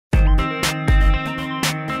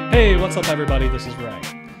Hey, what's up everybody? This is Ray.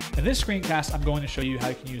 In this screencast, I'm going to show you how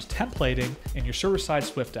you can use templating in your server-side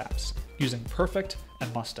Swift apps using Perfect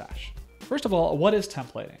and Mustache. First of all, what is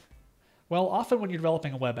templating? Well, often when you're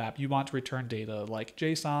developing a web app, you want to return data like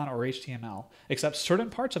JSON or HTML, except certain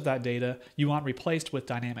parts of that data you want replaced with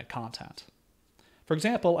dynamic content. For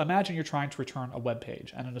example, imagine you're trying to return a web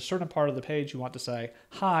page, and in a certain part of the page you want to say,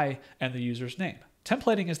 hi, and the user's name.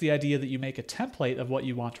 Templating is the idea that you make a template of what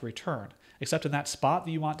you want to return, except in that spot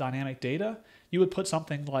that you want dynamic data, you would put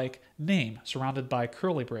something like name surrounded by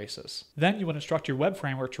curly braces. Then you would instruct your web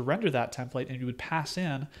framework to render that template, and you would pass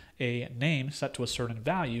in a name set to a certain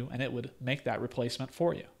value, and it would make that replacement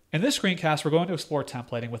for you. In this screencast, we're going to explore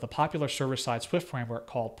templating with a popular server-side Swift framework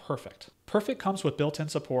called Perfect. Perfect comes with built-in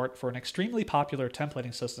support for an extremely popular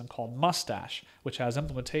templating system called Mustache, which has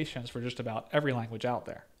implementations for just about every language out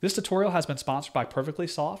there. This tutorial has been sponsored by Perfectly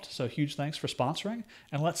Soft, so huge thanks for sponsoring,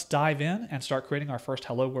 and let's dive in and start creating our first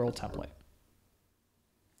Hello World template.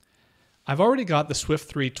 I've already got the Swift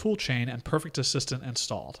 3 toolchain and Perfect Assistant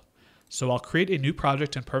installed, so I'll create a new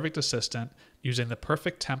project in Perfect Assistant using the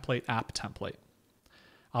Perfect Template app template.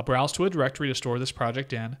 I'll browse to a directory to store this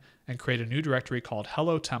project in and create a new directory called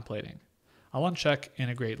Hello Templating. I'll uncheck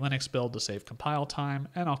Integrate Linux Build to save compile time,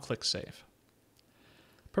 and I'll click Save.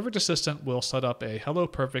 Perfect Assistant will set up a Hello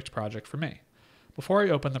Perfect project for me. Before I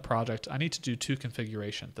open the project, I need to do two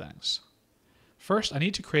configuration things. First, I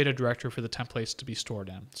need to create a directory for the templates to be stored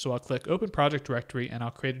in, so I'll click Open Project Directory and I'll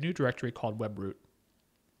create a new directory called WebRoot.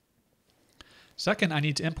 Second, I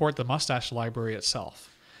need to import the Mustache library itself.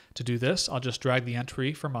 To do this, I'll just drag the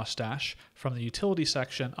entry for Mustache from the utility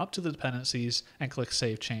section up to the dependencies and click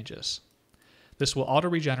Save Changes. This will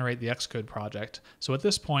auto-regenerate the Xcode project, so at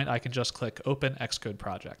this point I can just click Open Xcode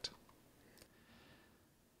Project.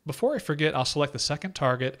 Before I forget, I'll select the second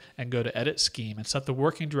target and go to Edit Scheme and set the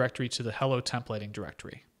working directory to the Hello Templating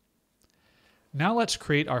directory. Now let's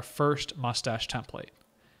create our first Mustache template.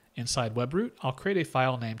 Inside WebRoot, I'll create a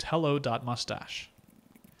file named hello.mustache.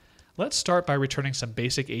 Let's start by returning some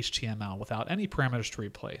basic HTML without any parameters to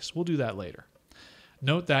replace. We'll do that later.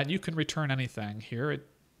 Note that you can return anything here. It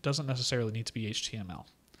doesn't necessarily need to be HTML.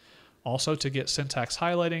 Also, to get syntax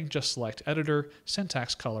highlighting, just select Editor,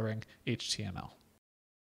 Syntax Coloring, HTML.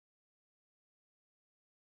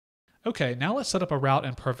 Okay, now let's set up a route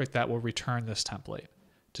in Perfect that will return this template.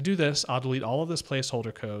 To do this, I'll delete all of this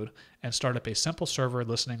placeholder code and start up a simple server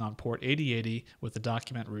listening on port 8080 with the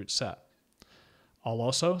document root set. I'll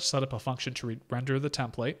also set up a function to render the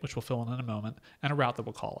template, which we'll fill in a moment, and a route that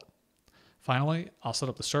we'll call it. Finally, I'll set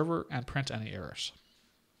up the server and print any errors.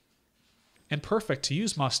 In Perfect, to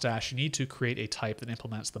use Mustache, you need to create a type that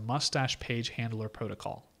implements the Mustache Page Handler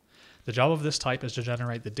protocol. The job of this type is to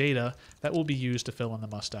generate the data that will be used to fill in the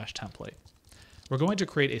Mustache template. We're going to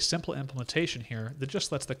create a simple implementation here that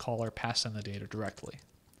just lets the caller pass in the data directly.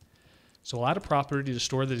 So we'll add a property to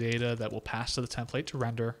store the data that will pass to the template to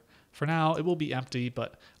render. For now, it will be empty,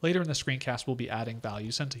 but later in the screencast, we'll be adding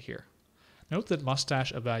values into here. Note that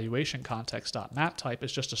Mustache evaluation context.mapType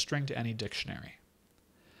is just a string to any dictionary.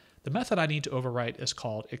 The method I need to overwrite is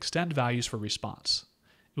called extend values for response.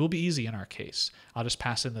 It will be easy in our case. I'll just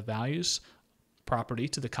pass in the values property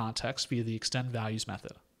to the context via the extend values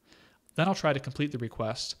method. Then I'll try to complete the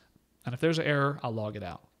request, and if there's an error, I'll log it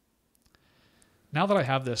out. Now that I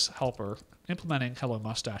have this helper, implementing Hello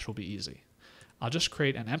Mustache will be easy. I'll just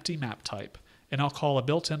create an empty map type, and I'll call a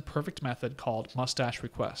built-in Perfect method called Mustache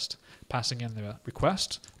Request, passing in the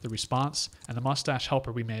request, the response, and the Mustache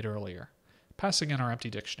helper we made earlier, passing in our empty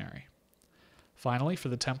dictionary. Finally, for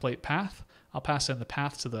the template path, I'll pass in the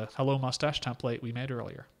path to the Hello Mustache template we made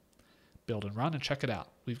earlier. Build and run and check it out.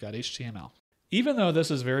 We've got HTML. Even though this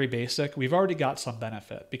is very basic, we've already got some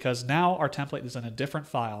benefit because now our template is in a different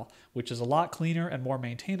file, which is a lot cleaner and more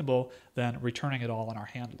maintainable than returning it all in our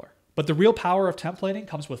handler. But the real power of templating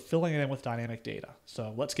comes with filling it in with dynamic data.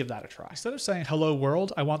 So let's give that a try. Instead of saying hello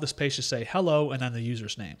world, I want this page to say hello and then the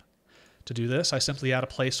user's name. To do this, I simply add a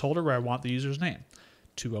placeholder where I want the user's name.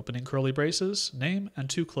 2 opening curly braces, name, and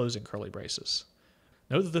 2 closing curly braces.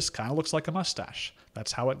 Note that this kind of looks like a mustache.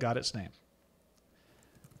 That's how it got its name.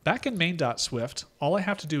 Back in main.swift, all I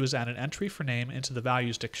have to do is add an entry for name into the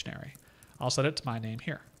values dictionary. I'll set it to my name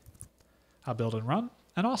here. I'll build and run,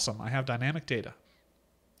 and awesome, I have dynamic data.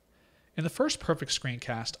 In the first Perfect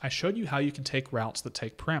screencast, I showed you how you can take routes that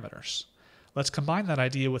take parameters. Let's combine that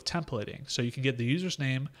idea with templating so you can get the user's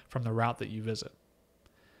name from the route that you visit.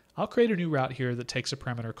 I'll create a new route here that takes a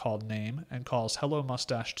parameter called name and calls Hello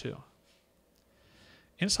Mustache 2.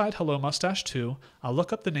 Inside Hello Mustache 2, I'll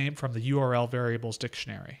look up the name from the URL variables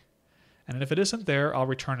dictionary. And if it isn't there, I'll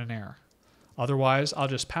return an error. Otherwise, I'll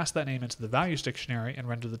just pass that name into the values dictionary and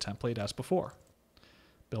render the template as before.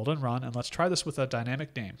 Build and run, and let's try this with a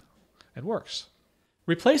dynamic name. It works.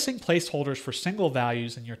 Replacing placeholders for single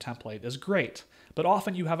values in your template is great, but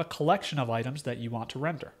often you have a collection of items that you want to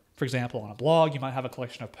render. For example, on a blog, you might have a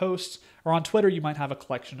collection of posts, or on Twitter, you might have a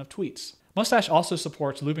collection of tweets. Mustache also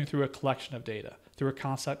supports looping through a collection of data through a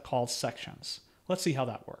concept called sections. Let's see how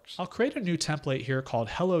that works. I'll create a new template here called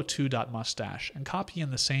hello2.mustache and copy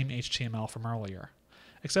in the same HTML from earlier.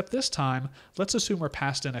 Except this time, let's assume we're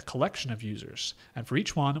passed in a collection of users, and for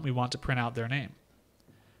each one, we want to print out their name.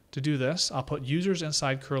 To do this, I'll put users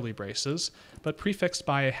inside curly braces, but prefixed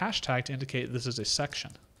by a hashtag to indicate this is a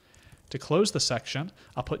section. To close the section,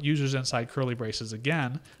 I'll put users inside curly braces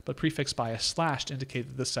again, but prefixed by a slash to indicate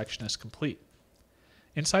that this section is complete.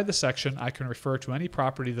 Inside the section, I can refer to any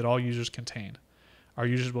property that all users contain. Our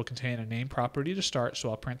users will contain a name property to start, so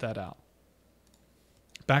I'll print that out.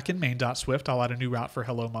 Back in main.swift, I'll add a new route for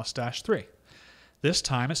hello mustache 3. This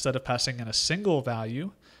time, instead of passing in a single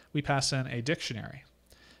value, we pass in a dictionary.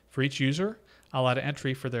 For each user, I'll add an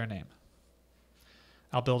entry for their name.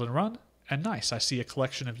 I'll build and run, and nice, I see a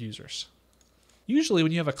collection of users. Usually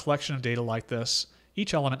when you have a collection of data like this,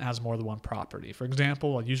 each element has more than one property. For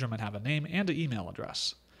example, a user might have a name and an email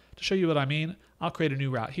address. To show you what I mean, I'll create a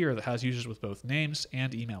new route here that has users with both names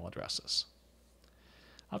and email addresses.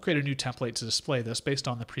 I'll create a new template to display this based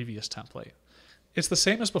on the previous template. It's the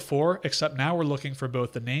same as before, except now we're looking for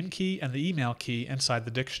both the name key and the email key inside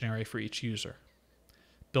the dictionary for each user.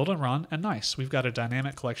 Build and run, and nice, we've got a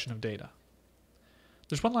dynamic collection of data.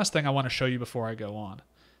 There's one last thing I want to show you before I go on.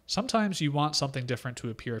 Sometimes you want something different to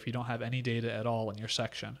appear if you don't have any data at all in your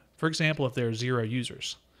section. For example, if there are 0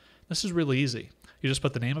 users. This is really easy. You just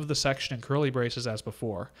put the name of the section in curly braces as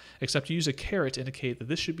before, except you use a caret to indicate that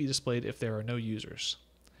this should be displayed if there are no users.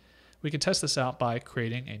 We can test this out by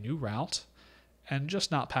creating a new route and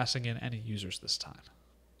just not passing in any users this time.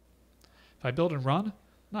 If I build and run,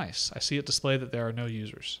 nice, I see it display that there are no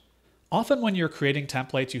users. Often when you're creating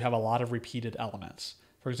templates, you have a lot of repeated elements.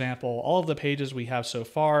 For example, all of the pages we have so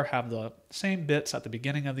far have the same bits at the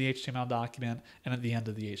beginning of the HTML document and at the end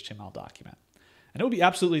of the HTML document. And it would be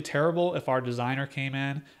absolutely terrible if our designer came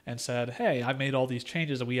in and said, hey, I've made all these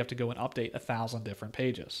changes and we have to go and update 1,000 different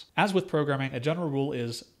pages. As with programming, a general rule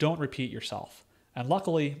is don't repeat yourself. And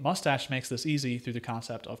luckily, Mustache makes this easy through the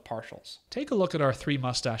concept of partials. Take a look at our 3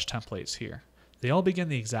 Mustache templates here. They all begin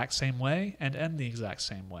the exact same way and end the exact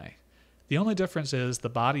same way. The only difference is the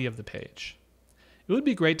body of the page. It would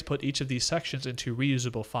be great to put each of these sections into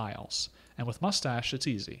reusable files, and with Mustache, it's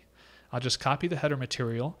easy. I'll just copy the header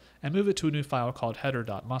material and move it to a new file called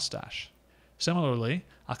header.mustache. Similarly,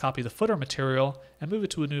 I'll copy the footer material and move it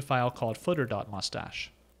to a new file called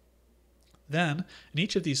footer.mustache. Then, in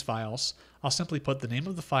each of these files, I'll simply put the name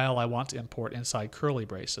of the file I want to import inside curly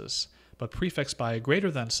braces, but prefixed by a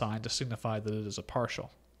greater than sign to signify that it is a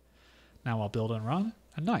partial. Now I'll build and run,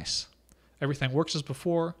 and nice. Everything works as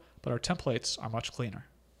before, but our templates are much cleaner.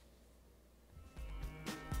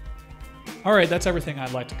 Alright, that's everything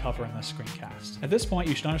I'd like to cover in this screencast. At this point,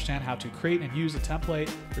 you should understand how to create and use a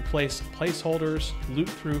template, replace placeholders, loop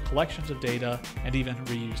through collections of data, and even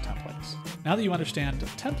reuse templates. Now that you understand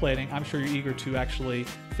templating, I'm sure you're eager to actually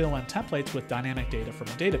fill in templates with dynamic data from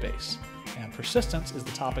a database. And persistence is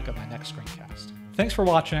the topic of my next screencast. Thanks for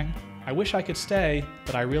watching. I wish I could stay,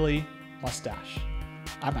 but I really must dash.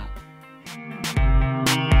 I'm out.